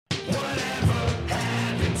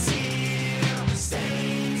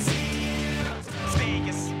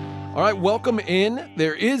All right, welcome in.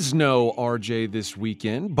 There is no RJ this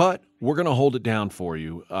weekend, but we're going to hold it down for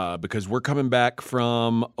you because we're coming back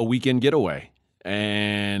from a weekend getaway.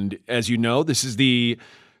 And as you know, this is the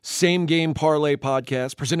Same Game Parlay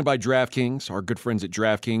podcast presented by DraftKings, our good friends at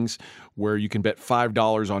DraftKings, where you can bet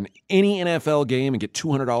 $5 on any NFL game and get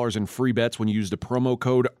 $200 in free bets when you use the promo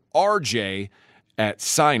code RJ at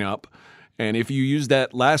sign up. And if you used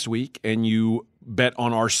that last week and you bet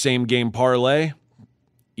on our Same Game Parlay,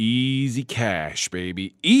 easy cash,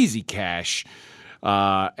 baby. Easy cash.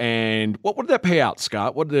 And what did that pay out,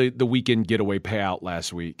 Scott? What did the weekend getaway pay out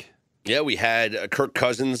last week? Yeah, we had Kirk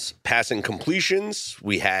Cousins passing completions.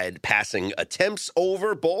 We had passing attempts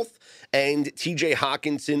over both, and TJ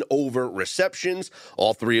Hawkinson over receptions.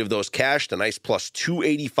 All three of those cashed. A nice plus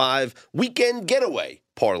 285 weekend getaway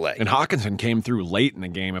parlay. And Hawkinson came through late in the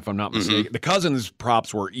game, if I'm not mistaken. The Cousins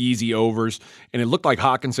props were easy overs, and it looked like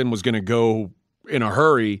Hawkinson was going to go in a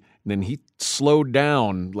hurry. And then he slowed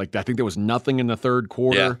down. Like, I think there was nothing in the third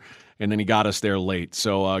quarter, and then he got us there late.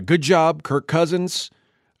 So good job, Kirk Cousins.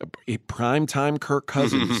 A primetime Kirk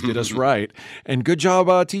Cousins did us right. And good job,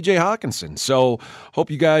 TJ Hawkinson. So hope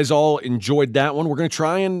you guys all enjoyed that one. We're going to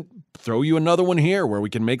try and throw you another one here where we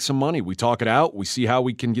can make some money. We talk it out. We see how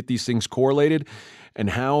we can get these things correlated and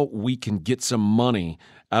how we can get some money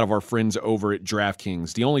out of our friends over at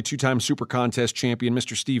DraftKings. The only two-time Super Contest champion,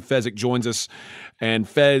 Mr. Steve Fezzik, joins us. And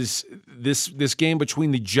Fez, this game between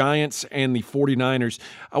the Giants and the 49ers,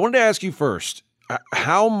 I wanted to ask you first,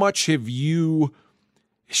 how much have you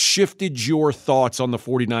shifted your thoughts on the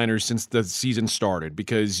 49ers since the season started?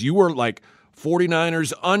 Because you were like,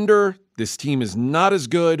 49ers under, this team is not as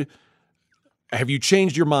good. Have you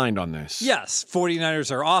changed your mind on this? Yes, 49ers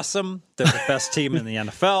are awesome. They're the best team in the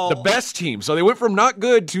NFL. The best team. So they went from not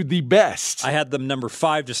good to the best. I had them number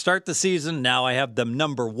 5 to start the season. Now I have them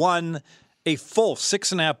number 1, a full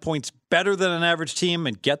 6.5 points better than an average team.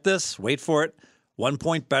 And get this, wait for it, 1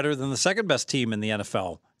 point better than the second best team in the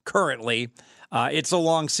NFL currently. It's a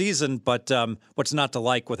long season, but what's not to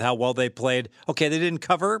like with how well they played? Okay, they didn't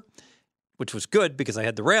cover, which was good because I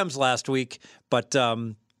had the Rams last week, but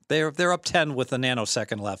they're up 10 with a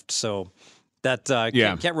nanosecond left, so that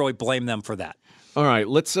can't really blame them for that. All right,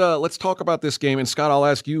 let's talk about this game. And Scott, I'll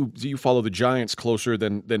ask you. Do you follow the Giants closer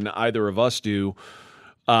than either of us do?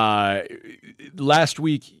 Last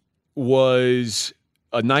week was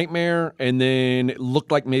a nightmare, and then it looked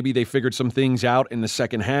like maybe they figured some things out in the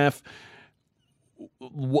second half.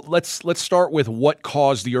 Let's start with what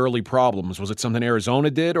caused the early problems. Was it something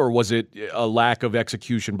Arizona did, or was it a lack of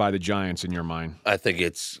execution by the Giants in your mind? I think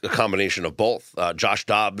it's a combination of both. Josh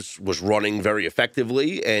Dobbs was running very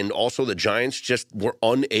effectively, and also the Giants just were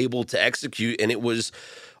unable to execute, and it was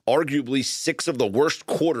arguably 6 of the worst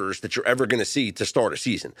quarters that you're ever going to see to start a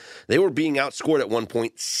season. They were being outscored at one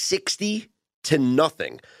point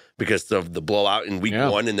 60-0 because of the blowout in week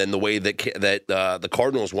 1 and then the way that the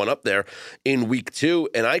Cardinals went up there in week 2.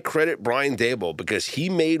 And I credit Brian Daboll because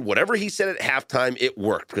he made whatever he said at halftime, it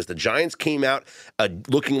worked because the Giants came out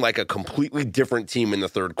looking like a completely different team in the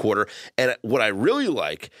third quarter. And what I really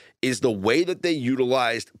like is the way that they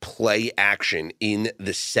utilized play action in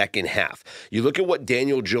the second half. You look at what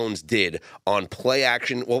Daniel Jones did on play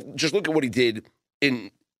action. Well, just look at what he did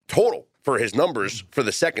in total for his numbers for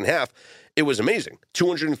the second half. It was amazing.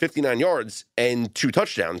 259 yards and 2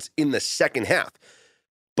 touchdowns in the second half.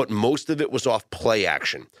 But most of it was off play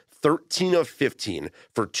action. 13 of 15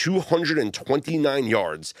 for 229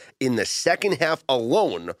 yards in the second half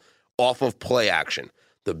alone off of play action.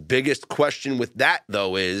 The biggest question with that,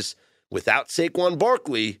 though, is without Saquon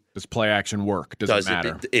Barkley, does play action work? Does it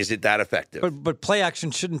matter? Is it that effective? But play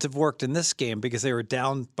action shouldn't have worked in this game because they were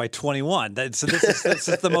down by 21. So this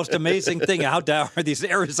is the most amazing thing. How down are these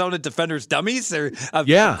Arizona defenders dummies? Of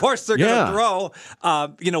course they're going to throw.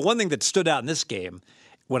 One thing that stood out in this game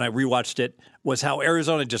when I rewatched it was how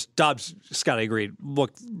Arizona Dobbs, Scott, I agree,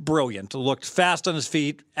 looked brilliant, looked fast on his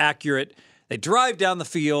feet, accurate. They drive down the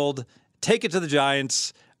field, take it to the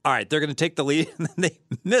Giants. All right, they're going to take the lead, and then they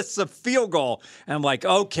miss a field goal. And I'm like,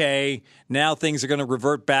 okay, now things are going to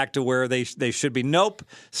revert back to where they should be. Nope.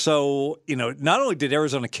 So, not only did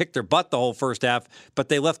Arizona kick their butt the whole first half, but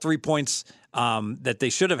they left 3 points that they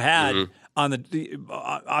should have had on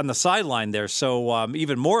the sideline there. So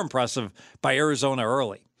even more impressive by Arizona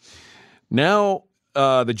early. Now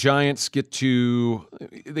the Giants get a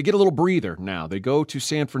little breather now. They go to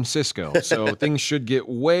San Francisco, so things should get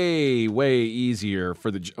way, way easier for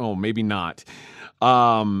maybe not.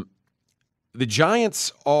 The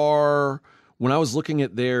Giants are, when I was looking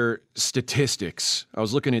at their statistics, I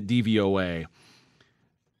was looking at DVOA.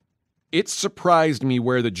 it surprised me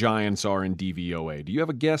where the Giants are in DVOA. Do you have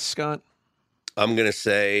a guess, Scott? I'm going to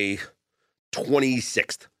say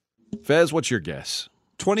 26th. Fez, what's your guess?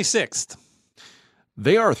 26th.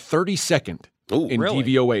 They are 32nd in really?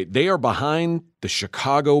 DVOA. They are behind the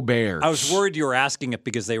Chicago Bears. I was worried you were asking it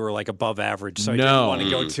because they were like above average, so I didn't want to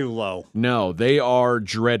go too low. No, they are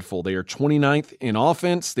dreadful. They are 29th in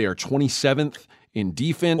offense. They are 27th in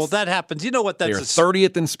defense. Well, that happens. You know what? They're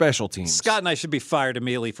 30th in special teams. Scott and I should be fired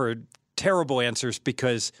immediately for terrible answers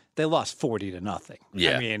because they lost 40-0.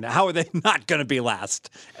 Yeah. I mean, how are they not going to be last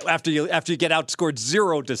after you get outscored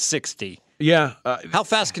 0-60? Yeah. How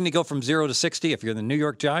fast can you go from 0 to 60 if you're the New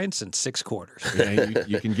York Giants in 6 quarters? Yeah,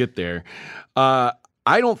 you can get there. I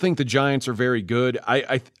don't think the Giants are very good.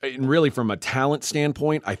 And really, from a talent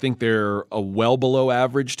standpoint, I think they're a well below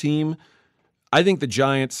average team. I think the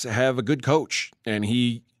Giants have a good coach, and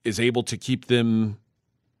he is able to keep them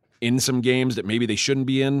in some games that maybe they shouldn't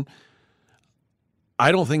be in.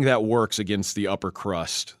 I don't think that works against the upper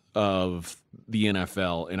crust of the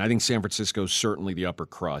NFL, and I think San Francisco is certainly the upper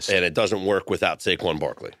crust. And it doesn't work without Saquon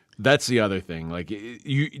Barkley. That's the other thing. Like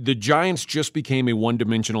the Giants just became a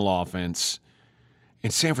one-dimensional offense,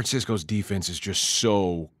 and San Francisco's defense is just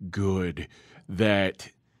so good that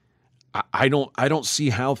I don't see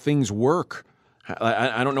how things work.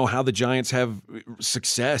 I don't know how the Giants have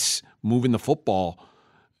success moving the football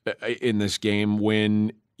in this game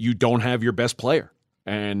when you don't have your best player.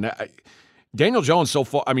 And Daniel Jones so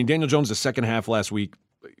far, Daniel Jones the second half last week,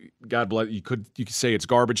 God bless, you could say it's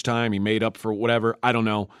garbage time. He made up for whatever. I don't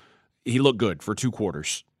know. He looked good for 2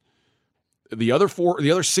 quarters. The other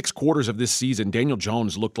 6 quarters of this season, Daniel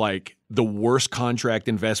Jones looked like the worst contract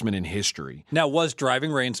investment in history. Now, was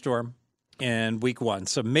driving rainstorm in week 1,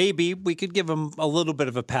 so maybe we could give him a little bit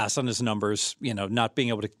of a pass on his numbers, not being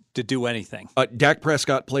able to do anything. Dak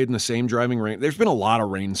Prescott played in the same driving rain. There's been a lot of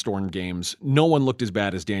rainstorm games. No one looked as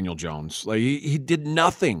bad as Daniel Jones. Like he did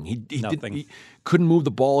nothing. He couldn't move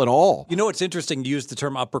the ball at all. You know what's interesting? You used the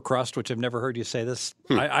term upper crust, which I've never heard you say this.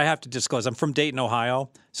 I have to disclose. I'm from Dayton, Ohio.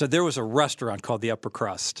 So there was a restaurant called the Upper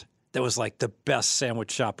Crust. That was like the best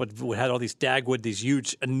sandwich shop. It had all these Dagwood, these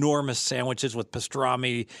huge, enormous sandwiches with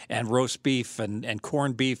pastrami and roast beef and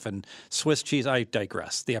corned beef and Swiss cheese. I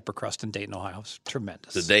digress. The Upper Crust in Dayton, Ohio is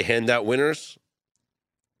tremendous. Did they hand out winners?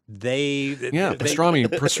 Pastrami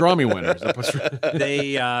winners.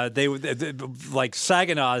 They like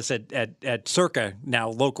Saginaw's at Circa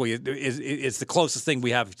now locally is the closest thing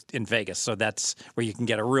we have in Vegas. So that's where you can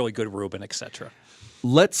get a really good Reuben, etc.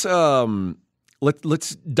 Let's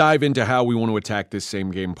dive into how we want to attack this same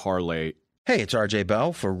game parlay. Hey, it's RJ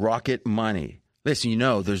Bell for Rocket Money. Listen,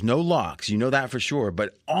 there's no locks. You know that for sure.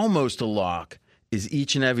 But almost a lock is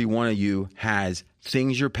each and every one of you has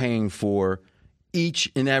things you're paying for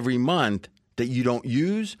each and every month that you don't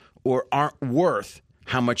use or aren't worth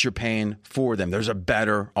how much you're paying for them. There's a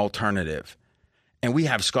better alternative. And we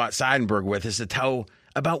have Scott Seidenberg with us to tell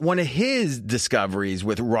about one of his discoveries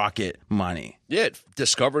with Rocket Money. Yeah, it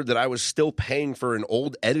discovered that I was still paying for an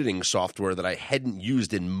old editing software that I hadn't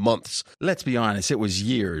used in months. Let's be honest, it was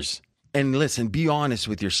years. And listen, be honest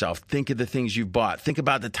with yourself. Think of the things you've bought. Think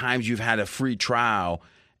about the times you've had a free trial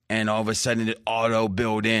and all of a sudden it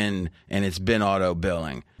auto-billed in and it's been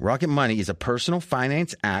auto-billing. Rocket Money is a personal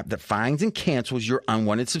finance app that finds and cancels your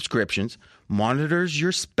unwanted subscriptions, monitors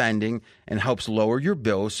your spending, and helps lower your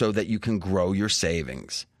bills so that you can grow your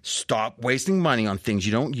savings. Stop wasting money on things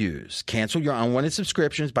you don't use. Cancel your unwanted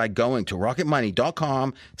subscriptions by going to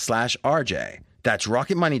rocketmoney.com/RJ. That's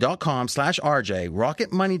rocketmoney.com/RJ.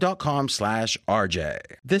 rocketmoney.com/RJ.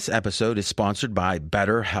 This episode is sponsored by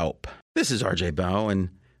BetterHelp. This is RJ Bell, and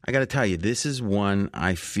I got to tell you, this is one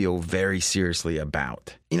I feel very seriously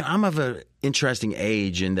about. I'm of an interesting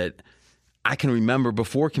age in that I can remember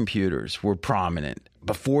before computers were prominent,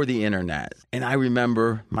 before the internet. And I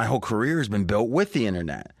remember my whole career has been built with the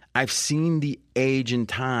internet. I've seen the age and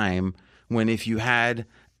time when if you had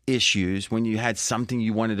issues, when you had something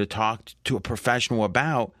you wanted to talk to a professional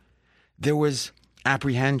about, there was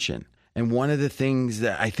apprehension. And one of the things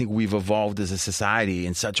that I think we've evolved as a society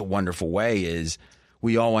in such a wonderful way is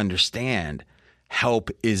we all understand help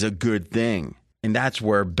is a good thing. And that's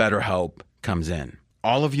where BetterHelp comes in.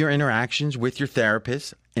 All of your interactions with your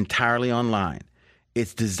therapist entirely online.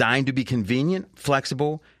 It's designed to be convenient,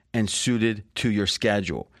 flexible, and suited to your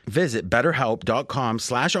schedule. Visit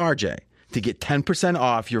BetterHelp.com/RJ to get 10%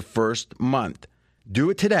 off your first month. Do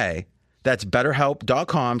it today. That's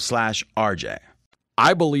BetterHelp.com/RJ.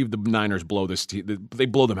 I believe the Niners blow this team. They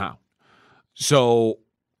blow them out. So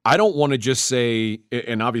I don't want to just say,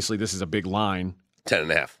 and obviously this is a big line.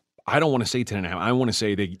 10.5. I don't want to say 10.5. I want to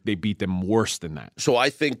say they beat them worse than that. So I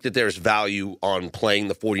think that there's value on playing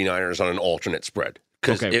the 49ers on an alternate spread.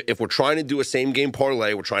 Because if we're trying to do a same-game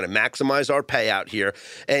parlay, we're trying to maximize our payout here.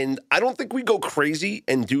 And I don't think we go crazy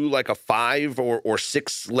and do like a 5 or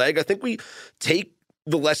 6 leg. I think we take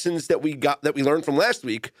the lessons that we learned from last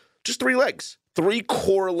week, just 3 legs, 3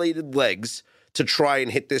 correlated legs to try and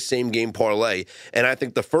hit this same-game parlay. And I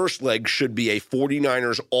think the first leg should be a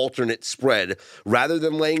 49ers alternate spread rather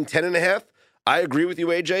than laying 10.5. I agree with you,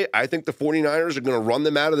 AJ. I think the 49ers are going to run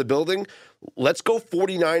them out of the building. Let's go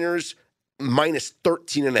 49ers minus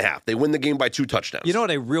 13.5. They win the game by 2 touchdowns. You know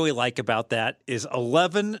what I really like about that is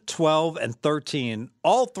 11, 12, and 13.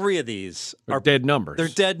 All 3 of these are dead numbers. They're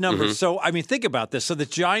dead numbers. So, I mean, think about this. So the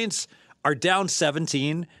Giants are down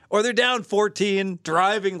 17 or they're down 14,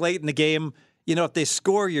 driving late in the game. You know, if they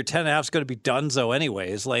score, your 10.5 is going to be donezo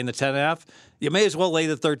anyways, laying the 10.5. You may as well lay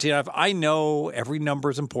the 13.5. I know every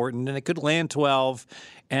number is important, and it could land 12,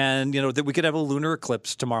 and, you know, that we could have a lunar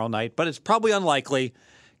eclipse tomorrow night, but it's probably unlikely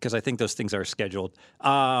because I think those things are scheduled.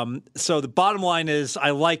 So the bottom line is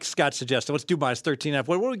I like Scott's suggestion. Let's do minus 13.5.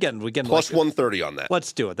 What are we getting? We're getting plus 130 on that.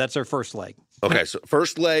 Let's do it. That's our first leg. Okay, so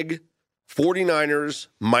first leg, 49ers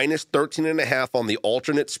minus 13.5 on the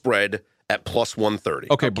alternate spread at plus 130.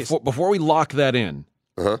 Okay, before we lock that in,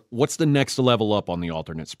 what's the next level up on the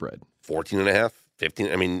alternate spread? 14.5,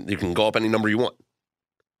 15. I mean, you can go up any number you want.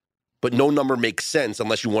 But no number makes sense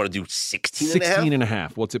unless you want to do 16.5.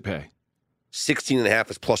 16.5. What's it pay?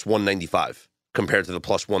 16.5 is plus 195 compared to the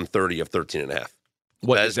plus 130 of 13.5.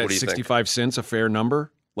 What is that? 65 cents a fair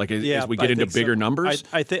number? Like as we get into bigger numbers?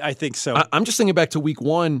 I think so. I'm just thinking back to week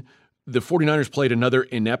 1. The 49ers played another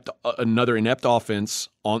inept offense.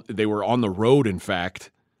 They were on the road, in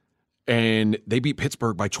fact, and they beat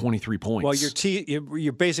Pittsburgh by 23 points. Well,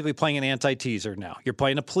 you're basically playing an anti-teaser now. You're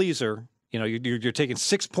playing a pleaser. You know, you're taking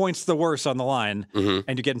 6 points the worse on the line, and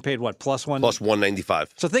you're getting paid what, plus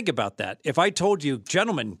 195. So think about that. If I told you,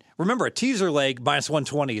 gentlemen, remember a teaser leg minus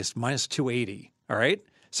 120 is minus 280. All right.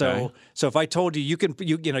 So if I told you you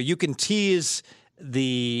can tease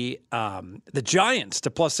the Giants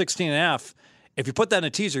to plus 16.5. If you put that in a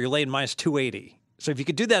teaser, you're laying minus 280. So if you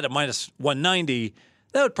could do that at minus 190.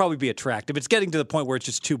 That would probably be attractive. It's getting to the point where it's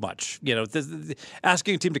just too much. You know,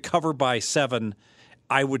 asking a team to cover by 7.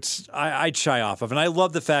 I'd shy off of. And I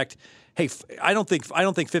love the fact, hey, I don't think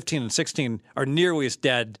 15 and 16 are nearly as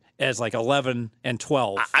dead as like 11 and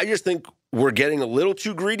 12. I just think we're getting a little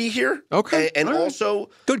too greedy here. Okay. And also,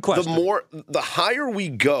 good question. The higher we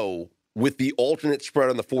go with the alternate spread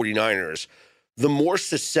on the 49ers, the more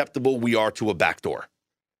susceptible we are to a backdoor.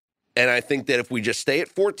 And I think that if we just stay at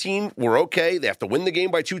 14, we're okay. They have to win the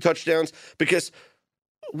game by 2 touchdowns because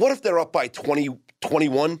what if they're up by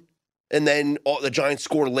 20-21? And then the Giants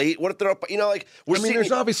score late. What if they're up? You know, like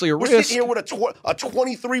there's obviously a risk. We're sitting here with a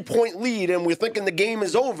 23-point lead, and we're thinking the game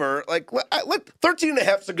is over. Like,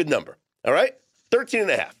 13.5 is a good number. All right,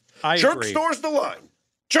 13.5. Jerk store's the line.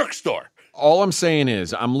 Jerk store. All I'm saying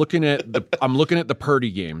is I'm looking at the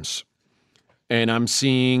Purdy games, and I'm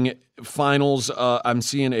seeing finals. I'm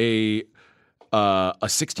seeing a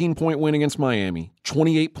 16-point win against Miami,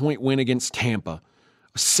 28-point win against Tampa.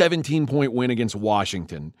 A 17-point win against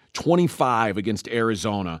Washington, 25 against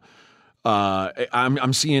Arizona.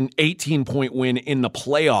 I'm seeing 18-point win in the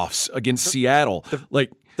playoffs against Seattle.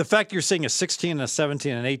 The fact you're seeing a 16, a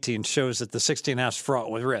 17, and 18 shows that the 16.5 is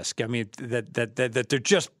fraught with risk. I mean, that they're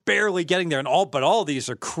just barely getting there, but all of these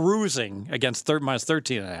are cruising against minus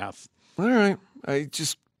 13.5. All right,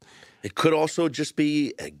 it could also just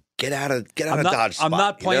be a get out of Dodge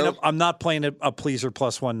spot. I'm not playing a pleaser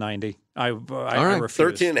plus 190. I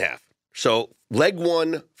refuse. 13.5. So leg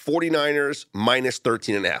 1, 49ers minus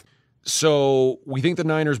 13.5. So we think the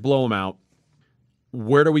Niners blow them out.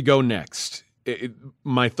 Where do we go next?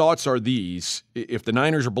 My thoughts are these. If the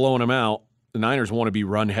Niners are blowing them out, the Niners want to be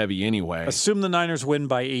run heavy anyway. Assume the Niners win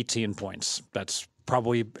by 18 points. That's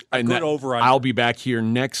probably a good over-under. I'll be back here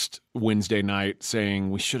next Wednesday night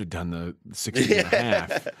saying we should have done the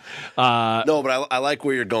 16.5. No, but I like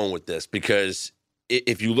where you're going with this because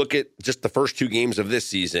if you look at just the first 2 games of this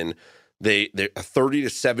season, they're a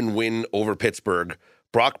 30-7 win over Pittsburgh.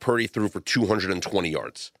 Brock Purdy threw for 220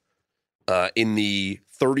 yards. In the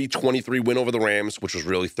 30-23 win over the Rams, which was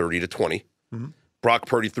really 30-20, Brock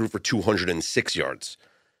Purdy threw for 206 yards.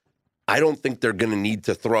 I don't think they're going to need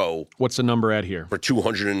to throw. What's the number at here? For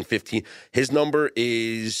 215. His number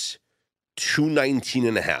is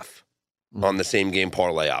 219.5 on the same game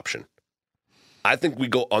parlay option. I think we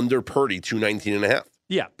go under Purdy, 219.5.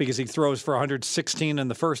 Yeah, because he throws for 116 in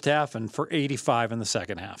the first half and for 85 in the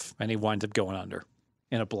second half, and he winds up going under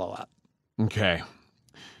in a blowout. Okay.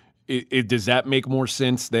 Does that make more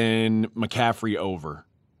sense than McCaffrey over?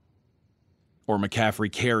 Or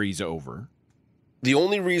McCaffrey carries over? The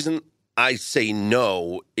only reason I say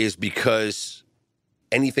no is because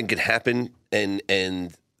anything can happen, and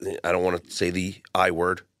I don't want to say the I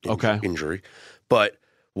word, injury, but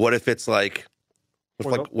what if it's like,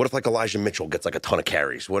 what if Elijah Mitchell gets like a ton of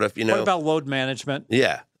carries? What if, What about load management?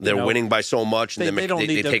 Yeah, they're winning by so much, and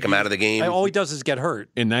they take him out of the game. All he does is get hurt.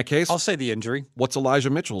 In that case, I'll say the injury. What's Elijah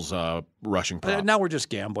Mitchell's rushing prop? Now we're just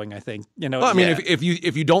gambling, I think. Well, I mean, if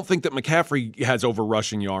you don't think that McCaffrey has over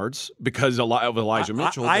rushing yards because of Elijah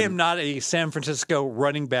Mitchell, I am not a San Francisco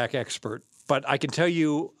running back expert, but I can tell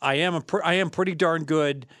you I am pretty darn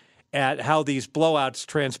good at how these blowouts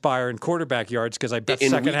transpire in quarterback yards because I bet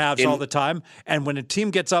second halves all the time. And when a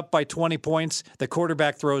team gets up by 20 points, the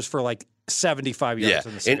quarterback throws for like 75 yards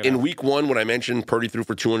in the second half. In week one, when I mentioned Purdy threw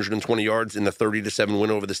for 220 yards in the 30-7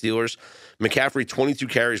 win over the Steelers, McCaffrey 22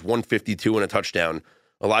 carries, 152 and a touchdown.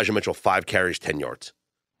 Elijah Mitchell 5 carries, 10 yards.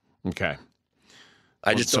 Okay.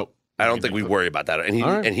 I don't think we worry about that. And he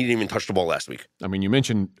didn't even touch the ball last week. I mean, you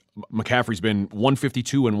mentioned McCaffrey's been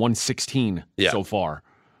 152 and 116 so far.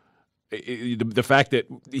 The fact that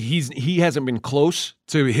he hasn't been close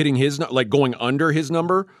to hitting his, like going under his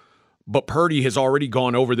number, but Purdy has already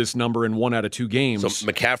gone over this number in 1 out of 2 games. So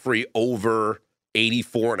McCaffrey over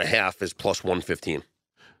 84.5 is plus 115.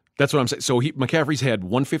 That's what I'm saying. So McCaffrey's had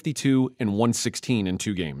 152 and 116 in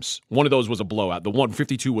 2 games. One of those was a blowout. The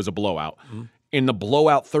 152 was a blowout. Mm-hmm. In the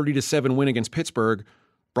blowout 30-7 win against Pittsburgh,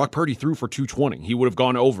 Brock Purdy threw for 220. He would have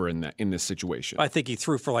gone over in this situation. I think he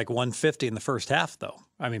threw for like 150 in the first half, though.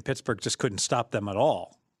 I mean, Pittsburgh just couldn't stop them at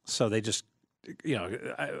all. So they just,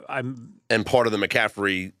 And part of the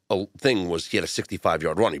McCaffrey thing was he had a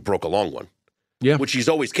 65-yard run. He broke a long one, which he's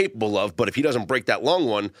always capable of. But if he doesn't break that long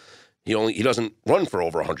one, he doesn't run for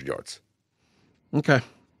over 100 yards. Okay.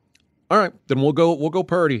 All right, then we'll go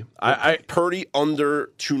Purdy. Purdy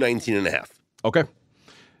under 219.5. Okay.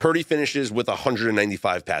 Purdy finishes with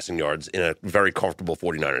 195 passing yards in a very comfortable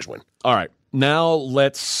 49ers win. All right. Now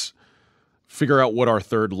let's figure out what our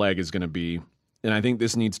third leg is going to be. And I think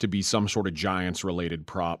this needs to be some sort of Giants-related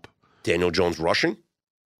prop. Daniel Jones rushing.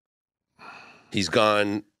 He's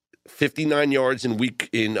gone 59 yards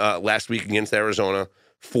in last week against Arizona,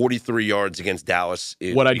 43 yards against Dallas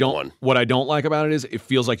in week 1. What I don't like about it is it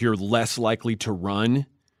feels like you're less likely to run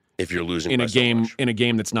if you're losing in a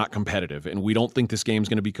game that's not competitive, and we don't think this game's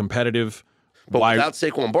going to be competitive. But without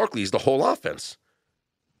Saquon Barkley, the whole offense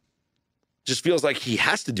just feels like he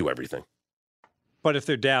has to do everything. But if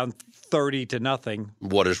they're down 30-0,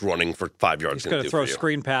 what is running for 5 yards? He's going to throw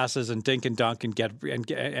screen passes and dink and dunk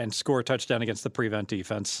and score a touchdown against the prevent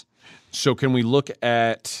defense. So can we look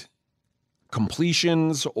at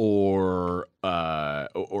completions or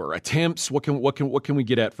attempts? What can we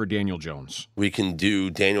get at for Daniel Jones? We can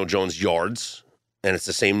do Daniel Jones yards, and it's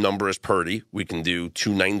the same number as Purdy. We can do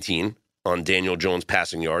 219 on Daniel Jones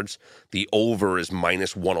passing yards. The over is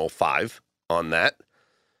minus 105 on that.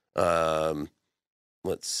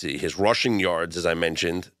 Let's see. His rushing yards, as I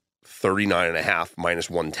mentioned, 39.5 minus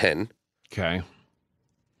 110. Okay.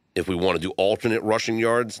 If we want to do alternate rushing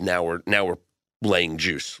yards, now we're laying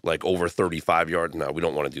juice, like over 35 yards. No, we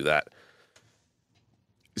don't want to do that.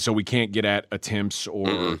 So we can't get at attempts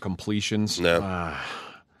or completions? No.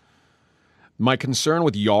 My concern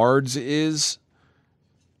with yards is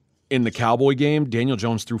in the Cowboy game, Daniel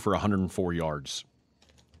Jones threw for 104 yards.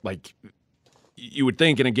 Like, you would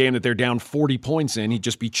think in a game that they're down 40 points in, he'd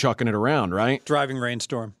just be chucking it around, right? Driving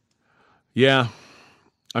rainstorm. Yeah.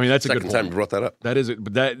 I mean, that's a good second time you brought that up. That is it.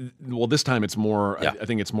 But this time it's more, I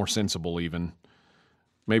think it's more sensible even.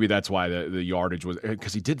 Maybe that's why the yardage was,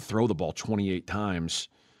 because he did throw the ball 28 times.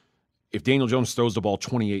 If Daniel Jones throws the ball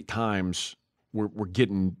 28 times, we're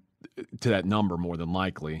getting to that number more than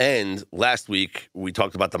likely. And last week we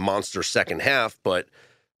talked about the monster second half, but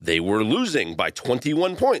they were losing by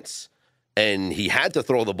 21 points. And he had to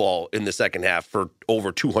throw the ball in the second half for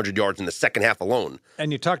over 200 yards in the second half alone.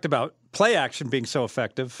 And you talked about play action being so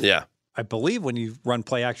effective. Yeah. I believe when you run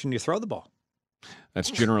play action, you throw the ball. That's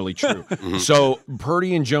generally true. So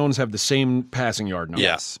Purdy and Jones have the same passing yard numbers.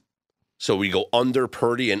 Yes. So we go under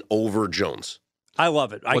Purdy and over Jones. I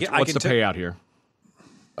love it. What's the payout here?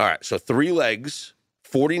 All right. So 3 legs,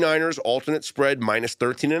 49ers alternate spread minus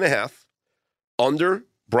 13.5. Under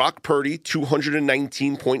Brock Purdy,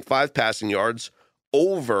 219.5 passing yards.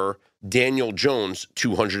 Over Daniel Jones,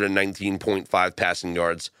 219.5 passing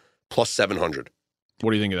yards, plus 700.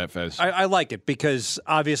 What do you think of that, Fez? I like it because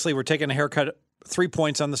obviously we're taking a haircut, 3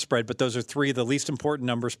 points on the spread, but those are 3 of the least important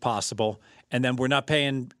numbers possible. And then we're not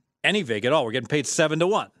paying any vig at all. We're getting paid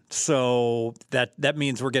 7-1. So that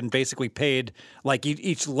means we're getting basically paid like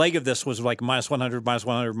each leg of this was like minus 100, minus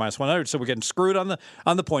 100, minus 100. So we're getting screwed on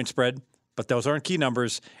the point spread, but those aren't key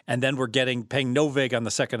numbers. And then we're paying no vig on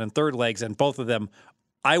the second and third legs, and both of them,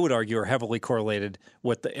 I would argue, are heavily correlated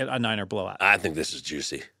with a Niner blowout. I think this is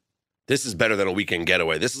juicy. This is better than a weekend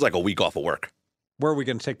getaway. This is like a week off of work. Where are we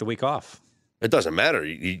going to take the week off? It doesn't matter.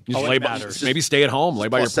 You maybe stay at home, lay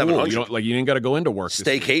by your pool. You ain't got to go into work.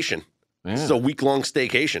 Staycation. Yeah. This is a week-long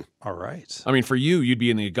staycation. All right. I mean, for you'd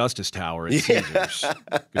be in the Augustus Tower at Caesars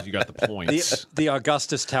because you got the points. The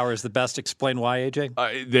Augustus Tower is the best. Explain why,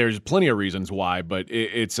 AJ? There's plenty of reasons why, but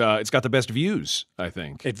it's got the best views, I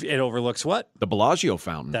think. It overlooks what? The Bellagio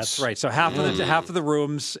fountains. That's right. So half of the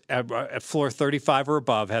rooms at floor 35 or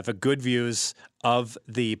above have a good views of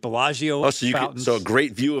the Bellagio fountains. So a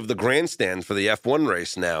great view of the grandstand for the F1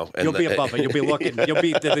 race now. And you'll be above it. You'll be looking.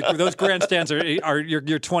 Those grandstands are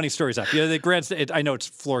you're 20 stories up. The grandstand. I know it's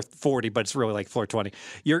floor 40, but it's really like floor 20.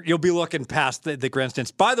 You'll be looking past the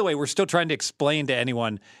grandstands. By the way, we're still trying to explain to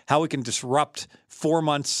anyone how we can disrupt 4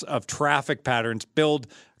 months of traffic patterns, build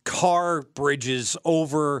car bridges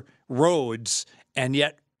over roads, and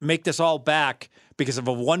yet make this all back because of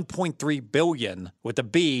a $1.3 billion with a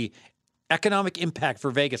B economic impact for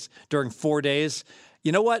Vegas during 4 days.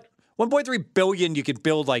 You know what? $1.3 billion you could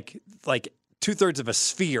build like 2/3 of a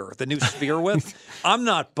sphere, the new sphere with. I'm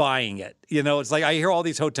not buying it. It's like I hear all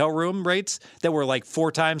these hotel room rates that were like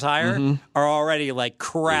 4 times higher are already like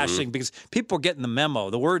crashing because people are getting the memo.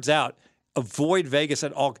 The word's out. Avoid Vegas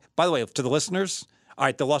at all. By the way, to the listeners, all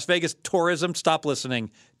right, the Las Vegas tourism, stop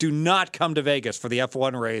listening. Do not come to Vegas for the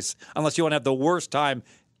F1 race unless you want to have the worst time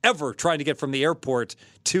ever trying to get from the airport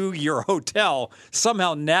to your hotel,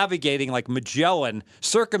 somehow navigating like Magellan,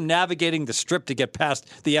 circumnavigating the strip to get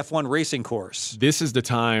past the F1 racing course. This is the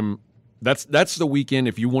time. That's the weekend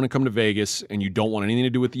if you want to come to Vegas and you don't want anything to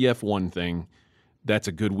do with the F1 thing. That's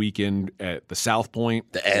a good weekend at the South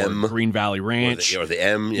Point, the M, Green Valley Ranch, or the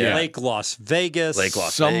M, yeah. Lake Las Vegas,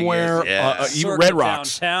 somewhere, Vegas, even Red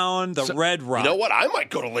Rocks downtown, Red Rocks. You know what? I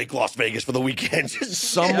might go to Lake Las Vegas for the weekend.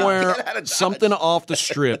 Somewhere, something off the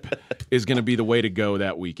strip is going to be the way to go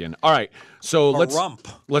that weekend. All right, so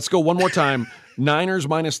let's go one more time. Niners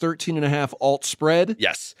minus 13.5 alt spread.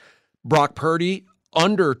 Yes. Brock Purdy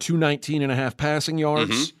under 219.5 passing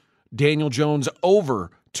yards. Daniel Jones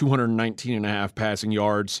over 219.5 passing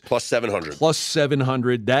yards. Plus 700. Plus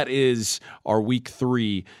 700. That is our week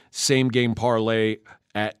 3 same game parlay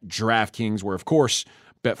at DraftKings, where, of course,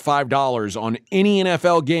 bet $5 on any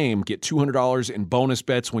NFL game. Get $200 in bonus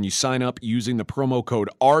bets when you sign up using the promo code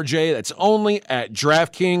RJ. That's only at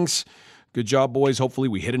DraftKings. Good job, boys. Hopefully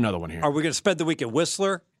we hit another one here. Are we going to spend the week at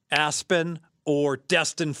Whistler, Aspen, or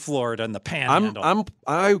Destin, Florida, in the Panhandle?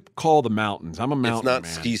 I call the mountains. I'm a mountain man. It's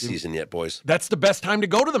not ski season yet, boys. That's the best time to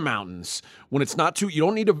go to the mountains when it's not too. You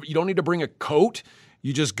don't need to bring a coat.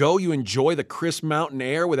 You just go. You enjoy the crisp mountain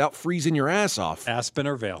air without freezing your ass off. Aspen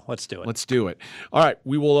or Vail. Let's do it. All right.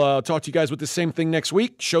 We will talk to you guys with the same thing next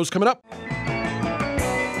week. Show's coming up.